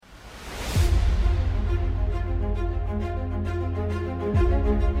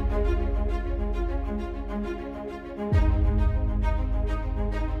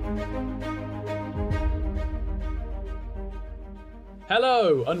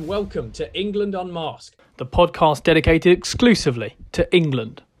Hello and welcome to England Unmasked, the podcast dedicated exclusively to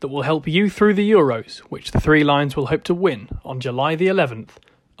England that will help you through the Euros, which the Three Lions will hope to win on July the 11th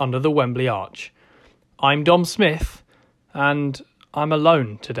under the Wembley Arch. I'm Dom Smith and I'm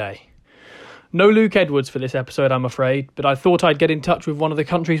alone today. No Luke Edwards for this episode, I'm afraid, but I thought I'd get in touch with one of the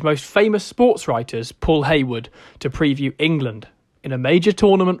country's most famous sports writers, Paul Hayward, to preview England in a major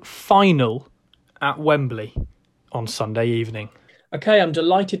tournament final at Wembley on Sunday evening. Okay, I'm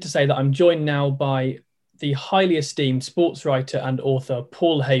delighted to say that I'm joined now by the highly esteemed sports writer and author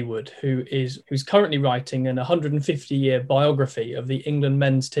Paul Hayward, who's currently writing an 150-year biography of the England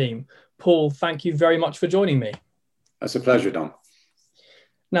men's team. Paul, thank you very much for joining me. That's a pleasure, Dom.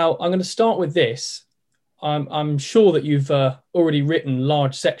 Now, I'm going to start with this. I'm sure that you've already written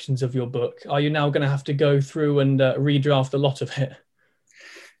large sections of your book. Are you now going to have to go through and redraft a lot of it?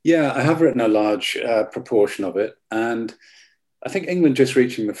 Yeah, I have written a large proportion of it, and I think England just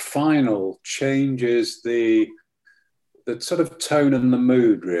reaching the final changes the sort of tone and the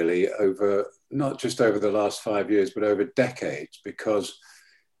mood really over, not just over the last 5 years, but over decades, because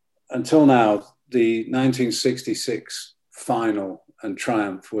until now, the 1966 final and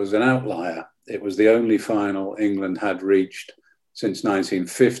triumph was an outlier. It was the only final England had reached since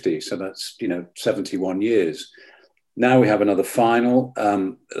 1950. So that's, 71 years. Now we have another final.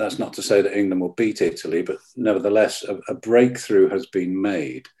 That's not to say that England will beat Italy, but nevertheless, a breakthrough has been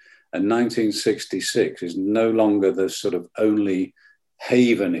made. And 1966 is no longer the sort of only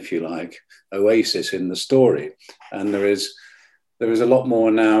haven, if you like, oasis in the story. And there is a lot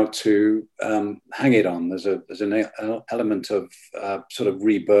more now to hang it on. There's an element of sort of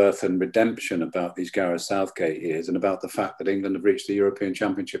rebirth and redemption about these Gareth Southgate years and about the fact that England have reached the European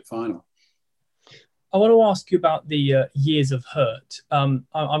Championship final. I want to ask you about the years of hurt. I'm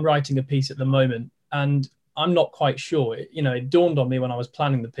writing a piece at the moment, and I'm not quite sure. It dawned on me when I was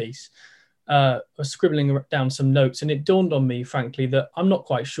planning the piece. I was scribbling down some notes, and it dawned on me, frankly, that I'm not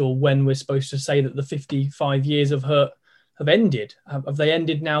quite sure when we're supposed to say that the 55 years of hurt have ended. Have they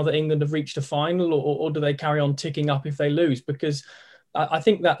ended now that England have reached a final, or do they carry on ticking up if they lose? Because I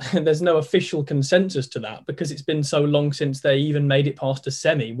think that there's no official consensus to that, because it's been so long since they even made it past a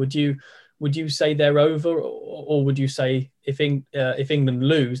semi. Would you say they're over, or would you say if England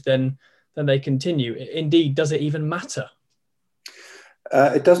lose, then they continue? Indeed, does it even matter?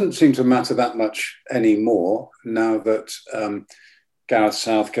 It doesn't seem to matter that much anymore now that Gareth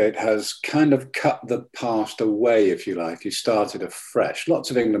Southgate has kind of cut the past away, if you like. He started afresh. Lots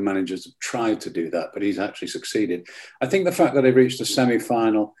of England managers have tried to do that, but he's actually succeeded. I think the fact that they've reached a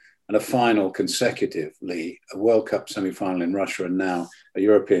semi-final and a final consecutively, a World Cup semi-final in Russia and now a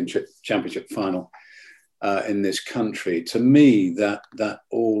European Championship final in this country, to me, that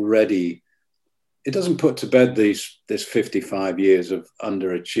already, it doesn't put to bed this 55 years of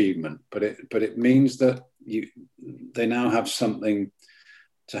underachievement, but it means that they now have something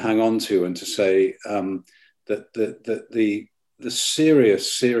to hang on to and to say that the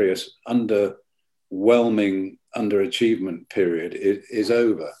serious underwhelming underachievement period is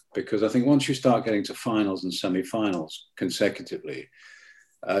over, because I think once you start getting to finals and semi-finals consecutively,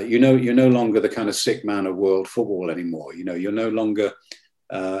 you're no longer the kind of sick man of world football anymore. You're no longer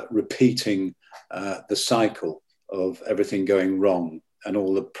repeating the cycle of everything going wrong and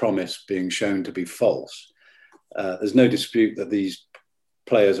all the promise being shown to be false. There's no dispute that these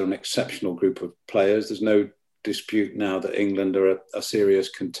players are an exceptional group of players. There's no dispute now that England are serious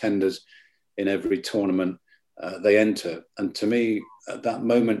contenders in every tournament they enter. And to me, that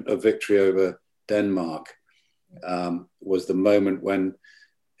moment of victory over Denmark was the moment when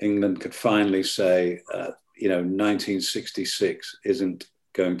England could finally say, 1966 isn't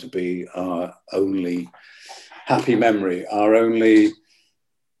going to be our only happy memory, our only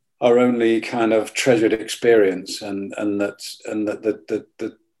kind of treasured experience, and that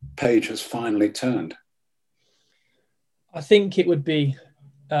the page has finally turned. I think it would be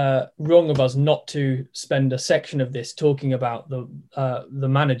wrong of us not to spend a section of this talking about the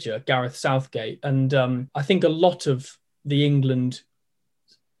manager, Gareth Southgate. And I think a lot of the England,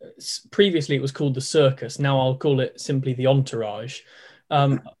 previously it was called the circus, now I'll call it simply the entourage.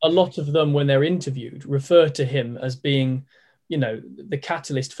 A lot of them, when they're interviewed, refer to him as being, the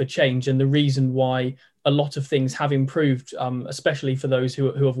catalyst for change and the reason why a lot of things have improved, especially for those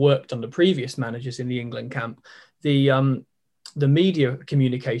who have worked under previous managers in the England camp. The media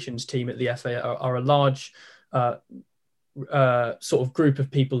communications team at the FA are a large sort of group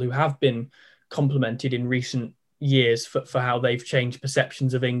of people who have been complimented in recent years for how they've changed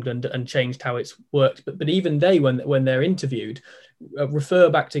perceptions of England and changed how it's worked. But even they, when they're interviewed, refer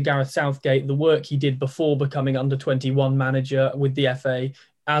back to Gareth Southgate, the work he did before becoming under-21 manager with the FA,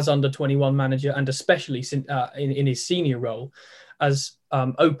 as under-21 manager, and especially in his senior role, as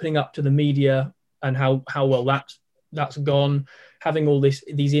opening up to the media and how well that's gone, having all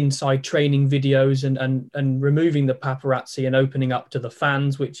these inside training videos and removing the paparazzi and opening up to the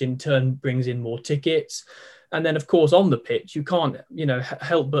fans, which in turn brings in more tickets. And then, of course, on the pitch, you can't,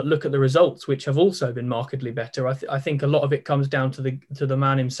 help but look at the results, which have also been markedly better. I think a lot of it comes down to the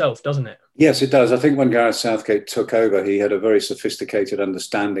man himself, doesn't it? Yes, it does. I think when Gareth Southgate took over, he had a very sophisticated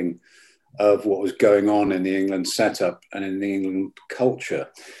understanding of what was going on in the England setup and in the England culture.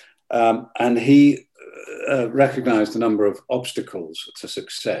 And he recognised a number of obstacles to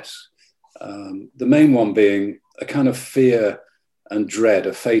success. The main one being a kind of fear and dread,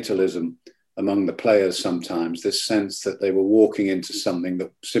 a fatalism among the players sometimes, this sense that they were walking into something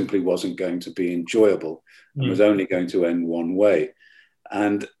that simply wasn't going to be enjoyable and was only going to end one way.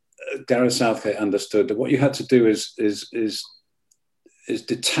 And Gareth Southgate understood that what you had to do is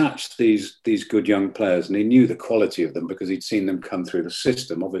detach these good young players, and he knew the quality of them because he'd seen them come through the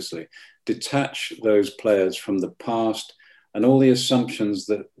system, obviously. Detach those players from the past and all the assumptions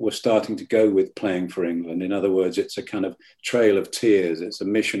that were starting to go with playing for England. In other words, it's a kind of trail of tears, it's a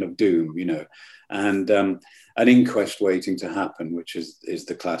mission of doom, and an inquest waiting to happen, which is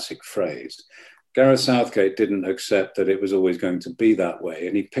the classic phrase. Gareth Southgate didn't accept that it was always going to be that way,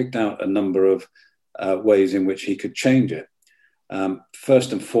 and he picked out a number of ways in which he could change it.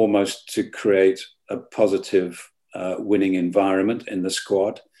 First and foremost, to create a positive winning environment in the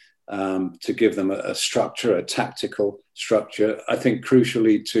squad, to give them a structure, a tactical structure. I think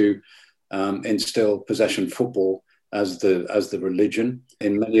crucially to instill possession football as the religion.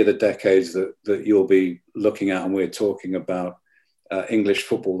 In many of the decades that you'll be looking at and we're talking about, English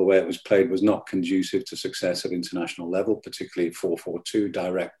football, the way it was played, was not conducive to success at international level, particularly 4-4-2,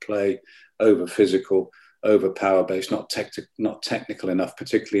 direct play, over physical, over power based, not technical enough,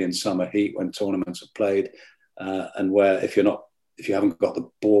 particularly in summer heat when tournaments are played, and where if you haven't got the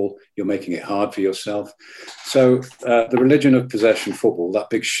ball, you're making it hard for yourself. So the religion of possession football, that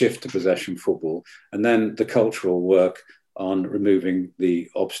big shift to possession football, and then the cultural work on removing the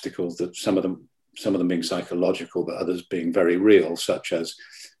obstacles, that some of them being psychological, but others being very real, such as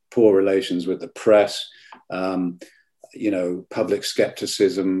poor relations with the press, public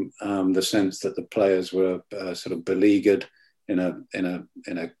skepticism, the sense that the players were sort of beleaguered in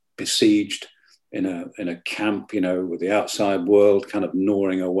a besieged in a camp, with the outside world kind of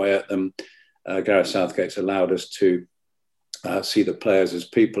gnawing away at them. Gareth Southgate's allowed us to see the players as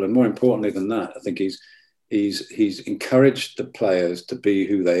people, and more importantly than that, I think he's encouraged the players to be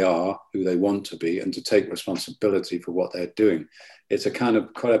who they are, who they want to be, and to take responsibility for what they're doing. It's a kind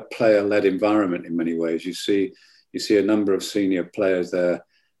of quite a player-led environment in many ways. You see a number of senior players there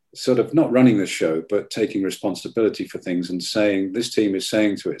sort of not running the show, but taking responsibility for things and saying, this team is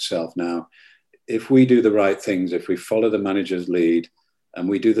saying to itself now, if we do the right things, if we follow the manager's lead and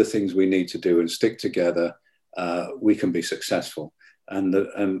we do the things we need to do and stick together, we can be successful.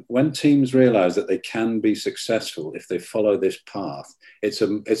 And when teams realize that they can be successful if they follow this path, it's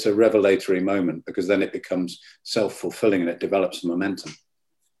a revelatory moment, because then it becomes self-fulfilling and it develops momentum.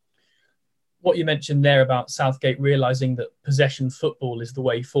 What you mentioned there about Southgate realizing that possession football is the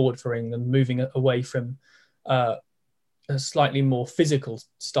way forward for England, moving away from a slightly more physical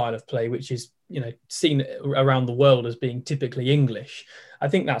style of play, which is seen around the world as being typically English. I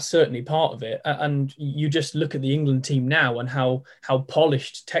think that's certainly part of it. And you just look at the England team now and how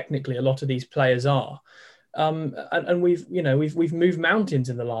polished technically a lot of these players are. And we've moved mountains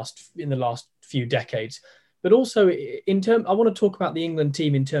in the last few decades. But also I want to talk about the England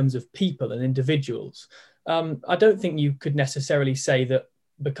team in terms of people and individuals. I don't think you could necessarily say that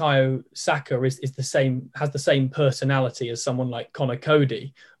Bukayo Saka has the same personality as someone like Conor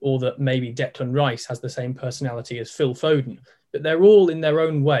Cody, or that maybe Declan Rice has the same personality as Phil Foden. But they're all in their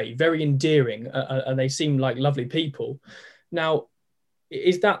own way very endearing, and they seem like lovely people. Now,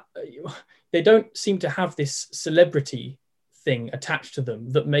 is that they don't seem to have this celebrity thing attached to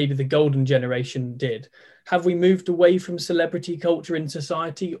them that maybe the golden generation did. Have we moved away from celebrity culture in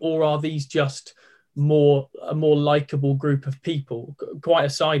society, or are these just a more likable group of people, quite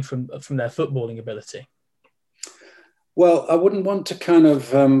aside from their footballing ability? Well, I wouldn't want to kind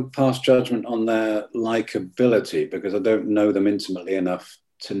of pass judgment on their likability, because I don't know them intimately enough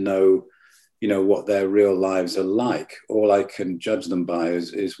to know, what their real lives are like. All I can judge them by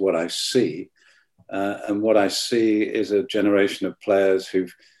is what I see. And what I see is a generation of players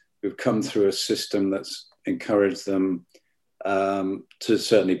who've come through a system that's encouraged them to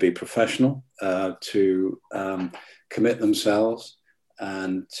certainly be professional, to commit themselves,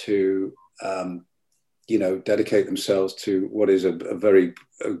 and to dedicate themselves to what is a very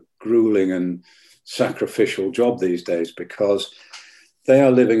grueling and sacrificial job these days, because they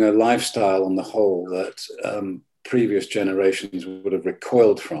are living a lifestyle on the whole that previous generations would have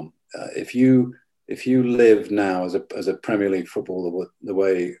recoiled from. If you live now as a Premier League footballer the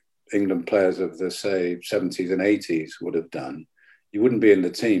way England players of the, say, 70s and 80s would have done, you wouldn't be in the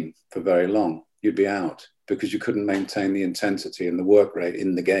team for very long. You'd be out, because you couldn't maintain the intensity and the work rate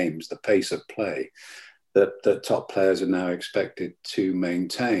in the games, the pace of play that top players are now expected to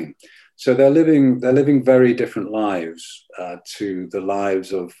maintain. So they're living very different lives to the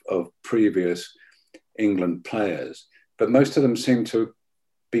lives of previous England players, but most of them seem to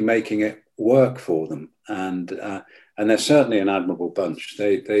be making it work for them, and they're certainly an admirable bunch.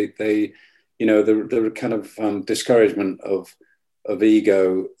 The kind of discouragement of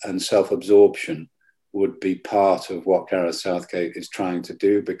ego and self-absorption would be part of what Gareth Southgate is trying to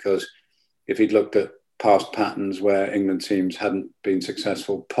do, because if he'd looked at past patterns where England teams hadn't been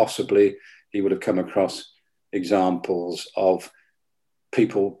successful, possibly he would have come across examples of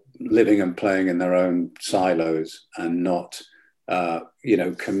people living and playing in their own silos and not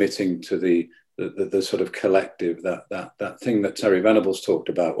committing to the sort of collective, that thing that Terry Venables talked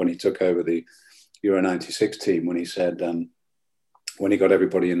about when he took over the Euro 96 team, when he said, when he got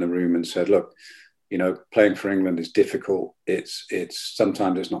everybody in the room and said, look, playing for England is difficult. It's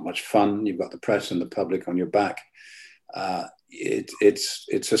sometimes it's not much fun. You've got the press and the public on your back.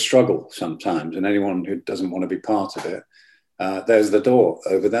 It's a struggle sometimes, and anyone who doesn't want to be part of it, there's the door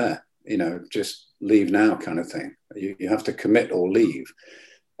over there. Just leave now, kind of thing. You have to commit or leave.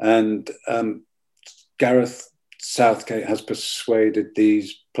 And Gareth Southgate has persuaded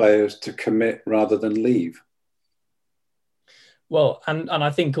these players to commit rather than leave. Well, and I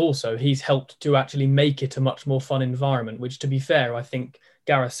think also he's helped to actually make it a much more fun environment, which, to be fair, I think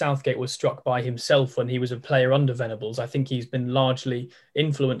Gareth Southgate was struck by himself when he was a player under Venables. I think he's been largely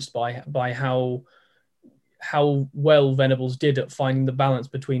influenced by how well Venables did at finding the balance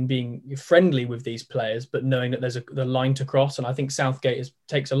between being friendly with these players, but knowing that there's the line to cross. And I think Southgate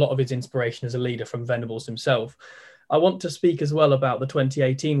takes a lot of his inspiration as a leader from Venables himself. I want to speak as well about the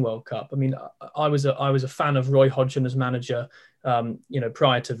 2018 World Cup. I mean, I was a fan of Roy Hodgson as manager,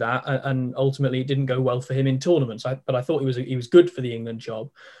 prior to that, and ultimately it didn't go well for him in tournaments. But I thought he was good for the England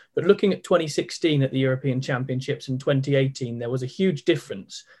job. But looking at 2016 at the European Championships and 2018, there was a huge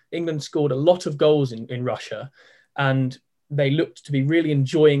difference. England scored a lot of goals in Russia, and they looked to be really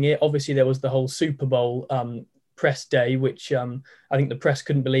enjoying it. Obviously, there was the whole Super Bowl press day, which I think the press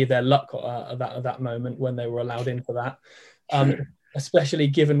couldn't believe their luck at that moment when they were allowed in for that, especially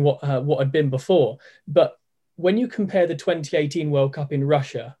given what had been before. But when you compare the 2018 World Cup in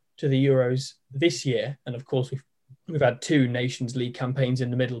Russia to the Euros this year, and of course we've had two Nations League campaigns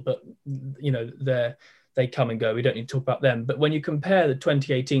in the middle, but they come and go. We don't need to talk about them. But when you compare the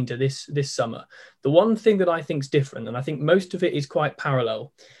 2018 to this summer, the one thing that I think is different, and I think most of it is quite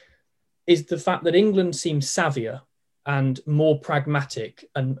parallel, is the fact that England seems savvier and more pragmatic,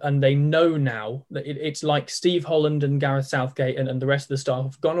 and they know now that it's like Steve Holland and Gareth Southgate and the rest of the staff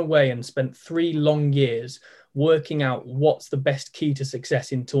have gone away and spent 3 long years working out what's the best key to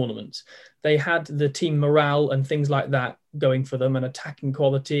success in tournaments. They had the team morale and things like that going for them, and attacking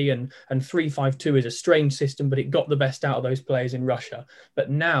quality, and 3-5-2 is a strange system, but it got the best out of those players in Russia. But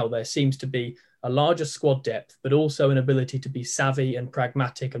now there seems to be a larger squad depth, but also an ability to be savvy and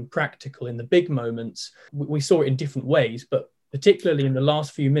pragmatic and practical in the big moments. We saw it in different ways, but particularly in the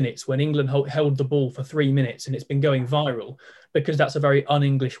last few minutes when England held the ball for 3 minutes, and it's been going viral because that's a very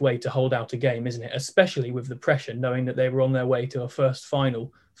un-English way to hold out a game, isn't it? Especially with the pressure, knowing that they were on their way to a first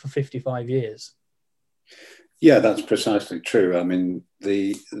final for 55 years. Yeah, that's precisely true. I mean,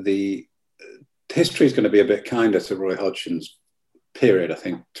 the history is going to be a bit kinder to Roy Hodgson's period, I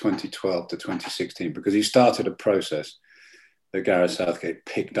think 2012 to 2016, because he started a process that Gareth Southgate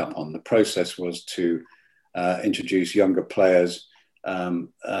picked up on. The process was to introduce younger players,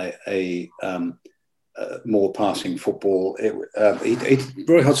 more passing football.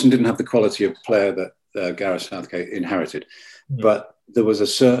 Roy Hodgson didn't have the quality of player that Gareth Southgate inherited, but there was a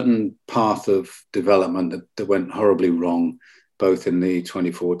certain path of development that went horribly wrong, both in the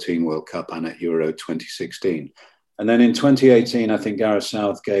 2014 World Cup and at Euro 2016. And then in 2018, I think Gareth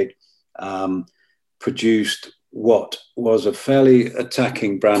Southgate produced what was a fairly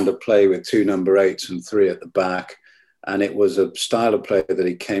attacking brand of play with 2 number 8s and 3 at the back. And it was a style of play that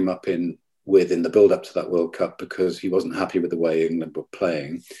he came up in with in the build-up to that World Cup because he wasn't happy with the way England were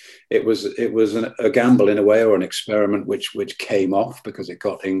playing. It was a gamble in a way, or an experiment which came off because it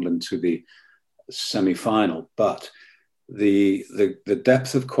got England to the semi-final. But the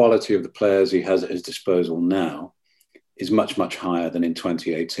depth of quality of the players he has at his disposal now is much, much higher than in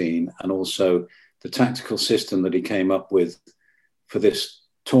 2018. And also the tactical system that he came up with for this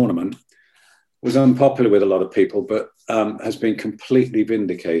tournament was unpopular with a lot of people, but has been completely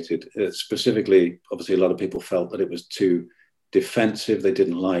vindicated. Specifically, obviously, a lot of people felt that it was too defensive. They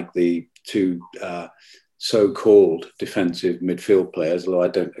didn't like the two so-called defensive midfield players, although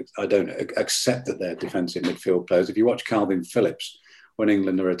I don't accept that they're defensive midfield players. If you watch Calvin Phillips when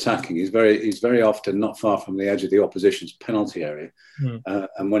England are attacking, he's very often not far from the edge of the opposition's penalty area,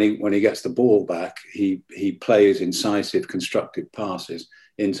 and when he gets the ball back, he plays incisive, constructive passes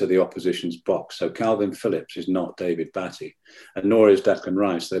into the opposition's box. So Calvin Phillips is not David Batty, and nor is Declan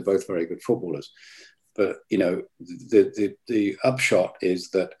Rice. They're both very good footballers. But, you know, the upshot is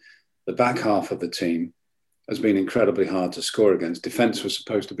that the back half of the team has been incredibly hard to score against. Defence was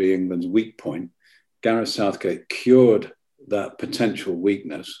supposed to be England's weak point. Gareth Southgate cured that potential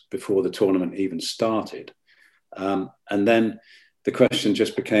weakness before the tournament even started. And then the question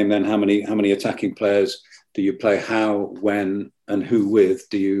just became then how many attacking players do you play, how, when, and who with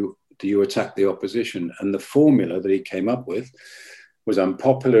do you attack the opposition? And the formula that he came up with was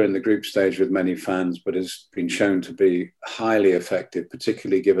unpopular in the group stage with many fans, but has been shown to be highly effective,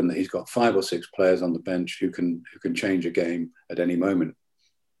 particularly given that he's got 5 or 6 players on the bench who can change a game at any moment.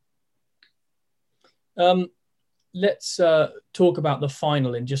 Let's talk about the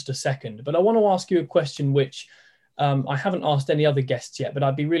final in just a second, but I want to ask you a question which I haven't asked any other guests yet, but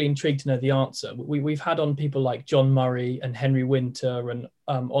I'd be really intrigued to know the answer. We've had on people like John Murray and Henry Winter and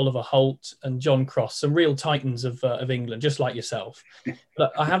Oliver Holt and John Cross, some real titans of England, just like yourself.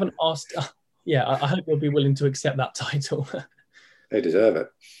 But I haven't asked. I hope you'll be willing to accept that title. They deserve it.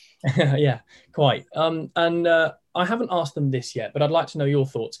 Yeah, quite. And I haven't asked them this yet, but I'd like to know your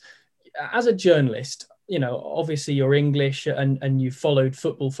thoughts. As a journalist, you know, obviously you're English and you followed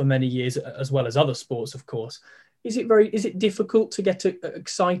football for many years, as well as other sports, of course. Is it difficult to get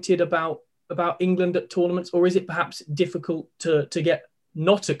excited about England at tournaments, or is it perhaps difficult to get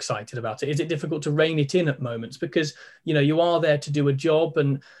not excited about it? Is it difficult to rein it in at moments because, you know, you are there to do a job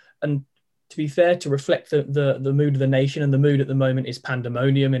and to be fair, to reflect the mood of the nation, and the mood at the moment is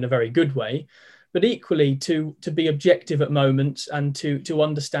pandemonium in a very good way, but equally to be objective at moments and to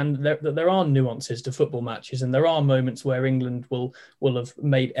understand that there are nuances to football matches, and there are moments where England will have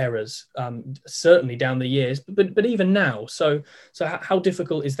made errors, certainly down the years, but even now. So how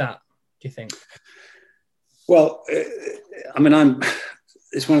difficult is that, do you think? Well, I mean,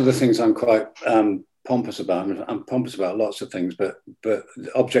 it's one of the things I'm quite pompous about. I'm pompous about lots of things, but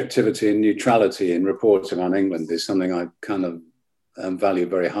objectivity and neutrality in reporting on England is something I kind of value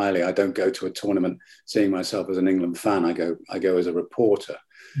very highly. I don't go to a tournament seeing myself as an England fan. I go as a reporter,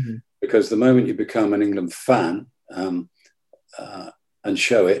 because the moment you become an England fan and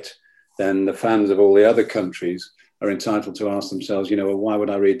show it, then the fans of all the other countries are entitled to ask themselves, you know, well, why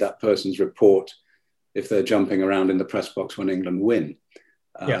would I read that person's report if they're jumping around in the press box when England win?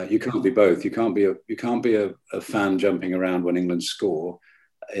 You can't be both. You can't be a fan jumping around when England score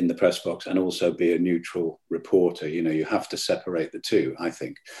in the press box and also be a neutral reporter. You know, you have to separate the two, I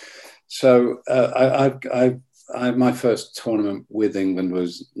think. So my first tournament with England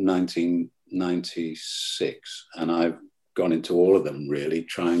was 1996, and I've gone into all of them really,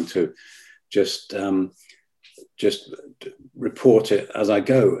 trying to just report it as I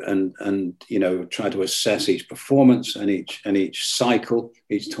go, and you know, try to assess each performance and each cycle,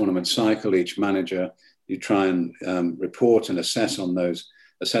 each tournament cycle, each manager. You try and report and assess those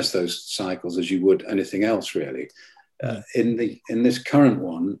cycles as you would anything else, really. In this current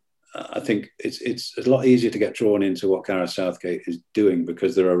one, I think it's a lot easier to get drawn into what Gareth Southgate is doing,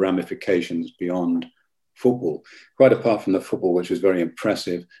 because there are ramifications beyond football, quite apart from the football, which was very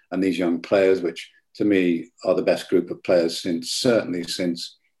impressive, and these young players, which to me are the best group of players since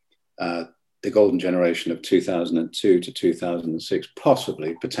the golden generation of 2002 to 2006,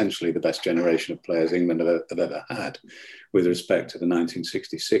 potentially the best generation of players England have ever had, with respect to the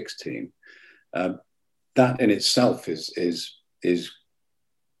 1966 team. That in itself is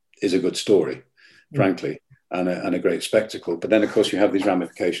a good story, frankly, and a great spectacle. But then, of course, you have these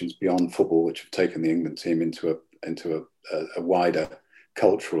ramifications beyond football, which have taken the England team into a wider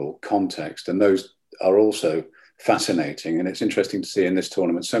cultural context, and those are also fascinating. And it's interesting to see in this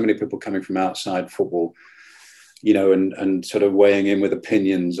tournament so many people coming from outside football and sort of weighing in with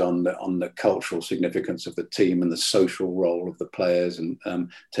opinions on the cultural significance of the team and the social role of the players, and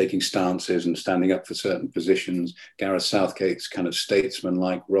taking stances and standing up for certain positions. Gareth Southgate's kind of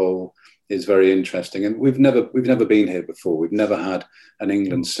statesman-like role is very interesting, and we've never been here before. We've never had an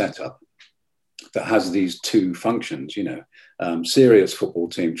England setup that has these two functions. Serious football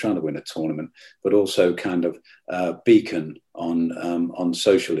team trying to win a tournament, but also kind of beacon on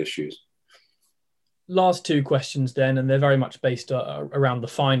social issues. Last two questions then, and they're very much based around the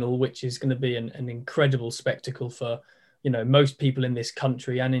final, which is going to be an incredible spectacle for most people in this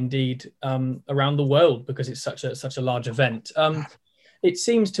country, and indeed around the world, because it's such a large event. It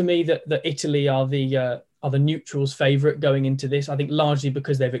seems to me that Italy are the neutrals' favourite going into this. I think largely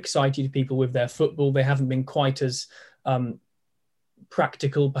because they've excited people with their football. They haven't been quite as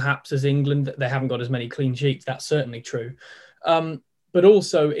practical perhaps as England. They haven't got as many clean sheets. That's certainly true. But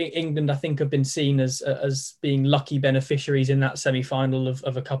also England, I think, have been seen as being lucky beneficiaries in that semi-final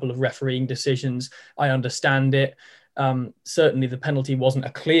of a couple of refereeing decisions. I understand it. Certainly the penalty wasn't a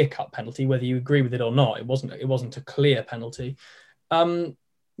clear-cut penalty, whether you agree with it or not. It wasn't a clear penalty.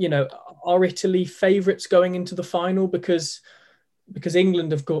 Are Italy favourites going into the final? Because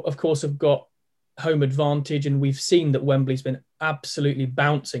England, of course, have got home advantage, and we've seen that Wembley's been absolutely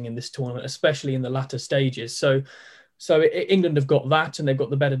bouncing in this tournament, especially in the latter stages. So England have got that, and they've got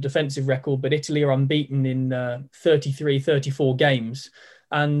the better defensive record, but Italy are unbeaten in 33, 34 games,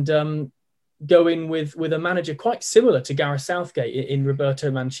 and go in with a manager quite similar to Gareth Southgate in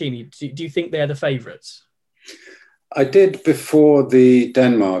Roberto Mancini. Do you think they're the favourites? I did before the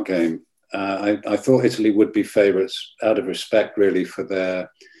Denmark game. I thought Italy would be favourites out of respect, really, for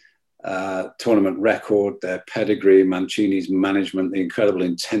their tournament record, their pedigree, Mancini's management, the incredible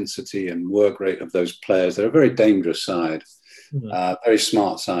intensity and work rate of those players. They're a very dangerous side, very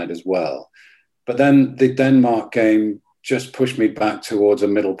smart side as well. But then the Denmark game just pushed me back towards a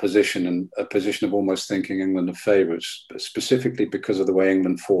middle position, and a position of almost thinking England are favourites, specifically because of the way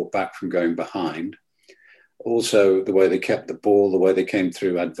England fought back from going behind. Also, the way they kept the ball, the way they came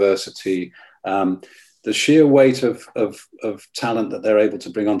through adversity, the sheer weight of talent that they're able to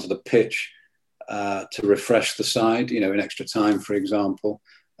bring onto the pitch to refresh the side, in extra time, for example,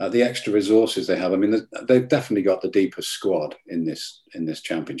 the extra resources they have. I mean, they've definitely got the deepest squad in this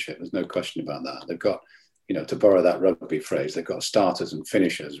championship. There's no question about that. They've got, to borrow that rugby phrase, they've got starters and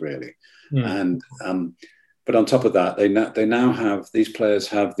finishers, really. And but on top of that, they now have, these players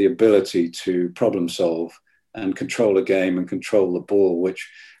have the ability to problem solve and control a game and control the ball,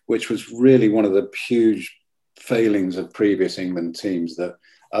 which was really one of the huge failings of previous England teams, that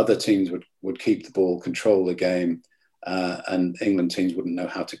other teams would keep the ball, control the game, and England teams wouldn't know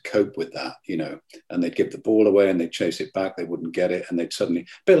how to cope with that, and they'd give the ball away and they'd chase it back, they wouldn't get it, and they'd suddenly, a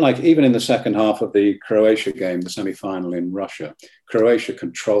bit like even in the second half of the Croatia game, the semi-final in Russia, Croatia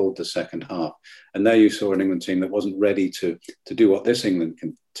controlled the second half, and there you saw an England team that wasn't ready to do what this England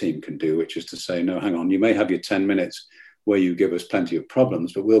team can do, which is to say, no, hang on, you may have your 10 minutes where you give us plenty of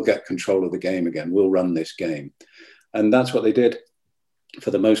problems, but we'll get control of the game again. We'll run this game. And that's what they did for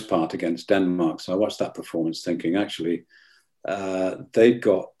the most part against Denmark. So I watched that performance thinking, actually, they've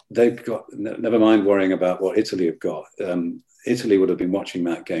got, never mind worrying about what Italy have got. Italy would have been watching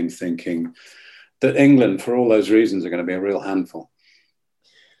that game thinking that England, for all those reasons, are going to be a real handful.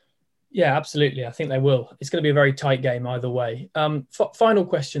 Yeah, absolutely. I think they will. It's going to be a very tight game either way. Final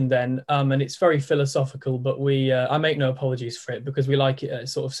question then, and it's very philosophical, but I make no apologies for it because we like it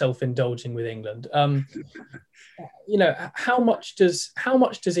sort of self-indulging with England. How much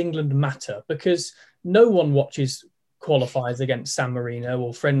does England matter? Because no one watches qualifiers against San Marino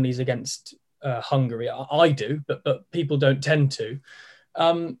or friendlies against Hungary. I do, but people don't tend to.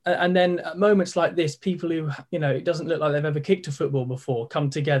 And then at moments like this, people who, it doesn't look like they've ever kicked a football before come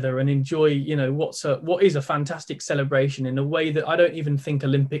together and enjoy, what is a fantastic celebration in a way that I don't even think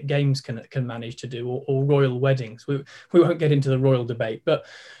Olympic Games can manage to do, or royal weddings. We won't get into the royal debate, but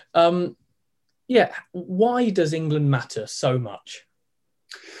why does England matter so much?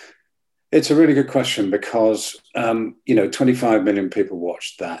 It's a really good question because, 25 million people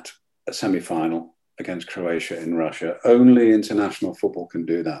watched that semi-final against Croatia in Russia. Only international football can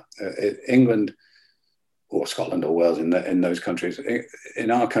do that. England or Scotland or Wales in those countries. In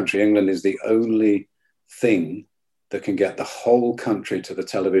our country, England is the only thing that can get the whole country to the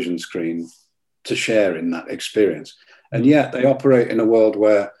television screen to share in that experience. And yet they operate in a world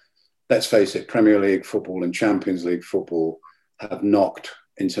where, let's face it, Premier League football and Champions League football have knocked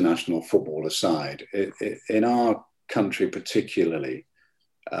international football aside. In our country particularly,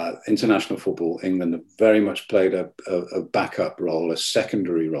 international football, England have very much played a backup role, a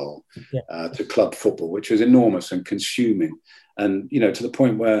secondary role to club football, which is enormous and consuming. And, to the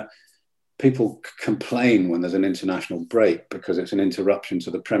point where people complain when there's an international break because it's an interruption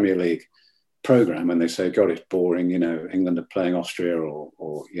to the Premier League programme, and they say, God, it's boring, England are playing Austria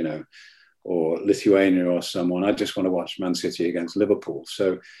or Lithuania or someone. I just want to watch Man City against Liverpool.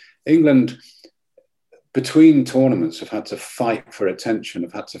 So England, between tournaments, have had to fight for attention,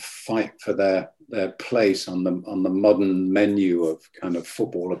 have had to fight for their place on the modern menu of kind of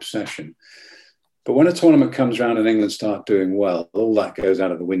football obsession. But when a tournament comes around and England start doing well, all that goes out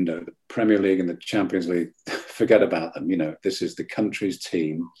of the window. The Premier League and the Champions League, forget about them. This is the country's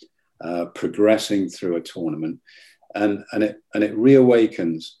team progressing through a tournament, and it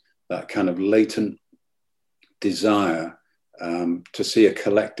reawakens that kind of latent desire to see a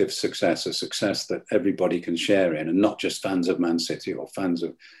collective success, a success that everybody can share in, and not just fans of Man City or fans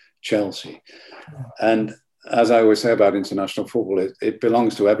of Chelsea. And as I always say about international football, it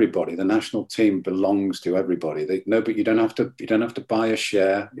belongs to everybody. The national team belongs to everybody. But you don't have to buy a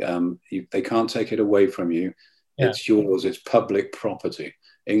share. They can't take it away from you. Yeah. It's yours. It's public property.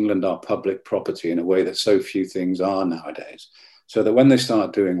 England are public property in a way that so few things are nowadays. So that when they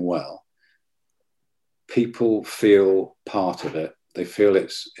start doing well, people feel part of it. They feel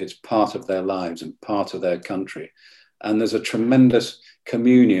it's part of their lives and part of their country. And there's a tremendous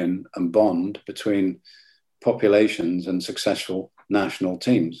communion and bond between populations and successful national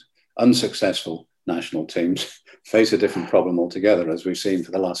teams. Unsuccessful national teams face a different problem altogether, as we've seen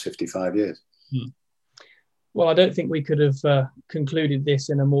for the last 55 years. Well, I don't think we could have concluded this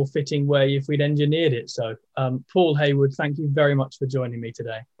in a more fitting way if we'd engineered it. So, Paul Hayward, thank you very much for joining me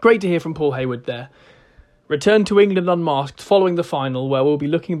today. Great to hear from Paul Hayward there. Return to England Unmasked following the final, where we'll be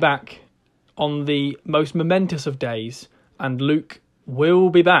looking back on the most momentous of days, and Luke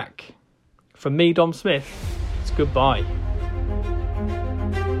will be back. From me, Dom Smith, it's goodbye.